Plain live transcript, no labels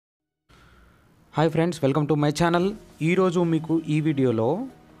Hi friends, welcome to my channel. ఈరోజు మీకు ఈ వీడియోలో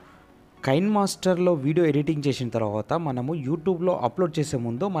కైన్ మాస్టర్లో వీడియో ఎడిటింగ్ చేసిన తర్వాత మనము యూట్యూబ్లో అప్లోడ్ చేసే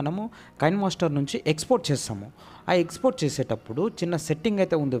ముందు మనము కైన్ మాస్టర్ నుంచి ఎక్స్పోర్ట్ చేస్తాము. ఆ ఎక్స్పోర్ట్ చేసేటప్పుడు చిన్న సెట్టింగ్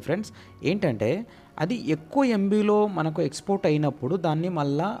అయితే ఉంది ఫ్రెండ్స్. ఏంటంటే అది ఎక్కువ ఎంబీలో మనకు ఎక్స్పోర్ట్ అయినప్పుడు దాన్ని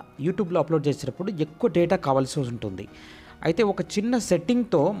మళ్ళీ యూట్యూబ్లో అప్లోడ్ చేసేటప్పుడు ఎక్కువ డేటా కావాల్సి ఉంటుంది. అయితే ఒక చిన్న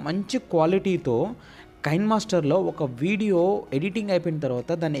సెట్టింగ్తో మంచి క్వాలిటీతో కైన్ మాస్టర్లో ఒక వీడియో ఎడిటింగ్ అయిపోయిన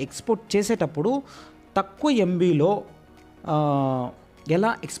తర్వాత దాన్ని ఎక్స్పోర్ట్ చేసేటప్పుడు తక్కువ ఎంబీలో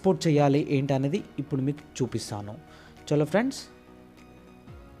ఎలా ఎక్స్పోర్ట్ చేయాలి ఏంటి అనేది ఇప్పుడు మీకు చూపిస్తాను. చలో ఫ్రెండ్స్,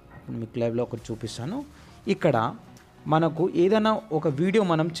 ఇప్పుడు మీకు లైవ్లో ఒకటి చూపిస్తాను. ఇక్కడ మనకు ఏదైనా ఒక వీడియో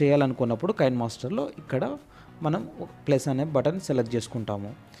మనం చేయాలనుకున్నప్పుడు కైన్ మాస్టర్లో ఇక్కడ మనం ప్లస్ అనే బటన్ సెలెక్ట్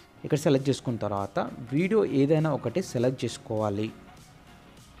చేసుకుంటాము. ఇక్కడ సెలెక్ట్ చేసుకున్న తర్వాత వీడియో ఏదైనా ఒకటి సెలెక్ట్ చేసుకోవాలి.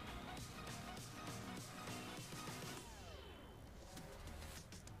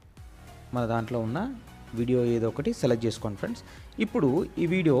 మన దాంట్లో ఉన్న వీడియో ఏదో ఒకటి సెలెక్ట్ చేసుకోండి ఫ్రెండ్స్. ఇప్పుడు ఈ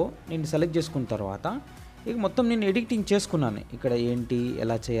వీడియో నేను సెలెక్ట్ చేసుకున్న తర్వాత ఇక మొత్తం నేను ఎడిటింగ్ చేసుకున్నాను. ఇక్కడ ఏంటి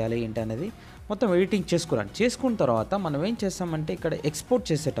ఎలా చేయాలి ఏంటి అనేది మొత్తం ఎడిటింగ్ చేసుకున్న తర్వాత మనం ఏం చేస్తామంటే ఇక్కడ ఎక్స్పోర్ట్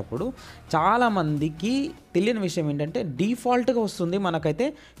చేసేటప్పుడు చాలామందికి తెలియని విషయం ఏంటంటే డిఫాల్ట్గా వస్తుంది మనకైతే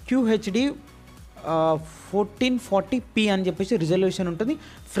QHD 1440p అని చెప్పేసి రిజల్యూషన్ ఉంటుంది.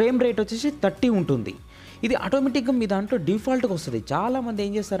 ఫ్రేమ్ రేట్ వచ్చేసి 30 ఉంటుంది. ఇది ఆటోమేటిక్గా మీ దాంట్లో డిఫాల్ట్గా వస్తుంది. చాలామంది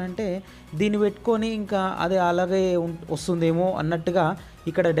ఏం చేస్తారంటే దీన్ని పెట్టుకొని ఇంకా అది అలాగే వస్తుందేమో అన్నట్టుగా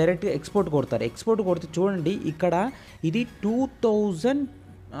ఇక్కడ డైరెక్ట్గా ఎక్స్పోర్ట్ కొడతారు. ఎక్స్పోర్ట్ కొడితే చూడండి, ఇక్కడ ఇది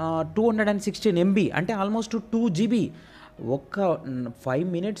 2216 MB అంటే ఆల్మోస్ట్ 2 GB. ఒక్క 5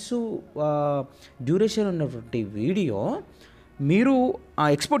 minutes డ్యూరేషన్ ఉన్నటువంటి వీడియో మీరు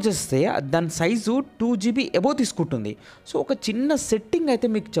ఎక్స్పోర్ట్ చేస్తే దాని సైజు 2 GB ఎబో తీసుకుంటుంది. సో ఒక చిన్న సెట్టింగ్ అయితే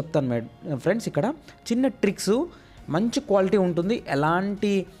మీకు చెప్తాను ఫ్రెండ్స్. ఇక్కడ చిన్న ట్రిక్స్, మంచి క్వాలిటీ ఉంటుంది.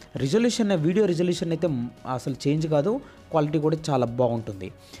 ఎలాంటి రిజల్యూషన్, వీడియో రిజల్యూషన్ అయితే అసలు చేంజ్ కాదు. క్వాలిటీ కూడా చాలా బాగుంటుంది.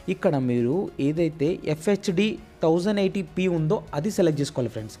 ఇక్కడ మీరు ఏదైతే FHD 1080p ఉందో అది సెలెక్ట్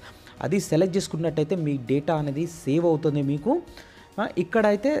చేసుకోవాలి ఫ్రెండ్స్. అది సెలెక్ట్ చేసుకున్నట్టయితే మీ డేటా అనేది సేవ్ అవుతుంది మీకు. ఇక్కడ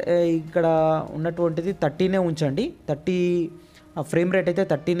ఉన్నటువంటిది 30నే ఉంచండి. 30 ఫ్రేమ్ రేట్ అయితే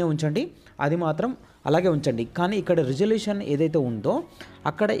 30నే ఉంచండి. అది మాత్రం అలాగే ఉంచండి. కానీ ఇక్కడ రిజల్యూషన్ ఏదైతే ఉందో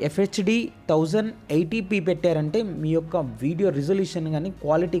అక్కడ FHD 1080p పెట్టారంటే మీ యొక్క వీడియో రిజల్యూషన్ కానీ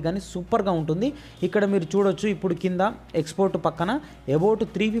క్వాలిటీ కానీ సూపర్గా ఉంటుంది. ఇక్కడ మీరు చూడొచ్చు, ఇప్పుడు కింద ఎక్స్పోర్ట్ పక్కన అబౌట్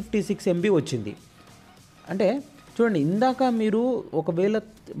 356 MB వచ్చింది. అంటే చూడండి, ఇందాక మీరు ఒకవేళ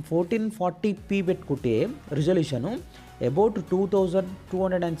 1440p పెట్టుకుంటే రిజల్యూషను అబౌట్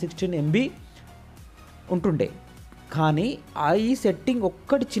 2216 MB ఉంటుండే. కానీ ఈ సెట్టింగ్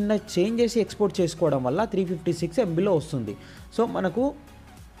ఒక్కటి చిన్న చేంజ్ చేసి ఎక్స్పోర్ట్ చేసుకోవడం వల్ల 356 MBలో వస్తుంది. సో మనకు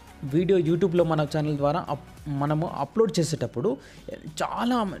వీడియో యూట్యూబ్లో మన ఛానల్ ద్వారా మనము అప్లోడ్ చేసేటప్పుడు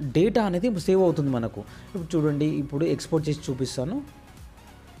చాలా డేటా అనేది సేవ్ అవుతుంది మనకు. ఇప్పుడు చూడండి, ఇప్పుడు ఎక్స్పోర్ట్ చేసి చూపిస్తాను.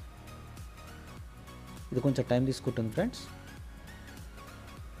 ఇది కొంచెం టైం తీసుకుంటుంది ఫ్రెండ్స్.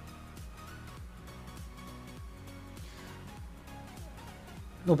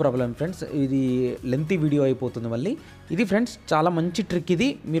 నో ప్రాబ్లం ఫ్రెండ్స్, ఇది లెంతీ వీడియో అయిపోతుంది మళ్ళీ. ఇది ఫ్రెండ్స్ చాలా మంచి ట్రిక్, ఇది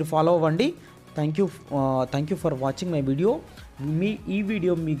మీరు ఫాలో అవ్వండి. Thank you for watching my video. ఈ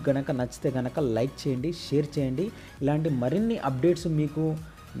వీడియో మీకు గనక నచ్చితే గనక లైక్ చేయండి, షేర్ చేయండి. ఇలాంటి మరిన్ని అప్డేట్స్ మీకు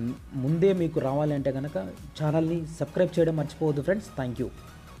ముందే రావాలి అంటే కనుక ఛానల్ని సబ్స్క్రైబ్ చేయడం మర్చిపోవద్దు ఫ్రెండ్స్. Thank you.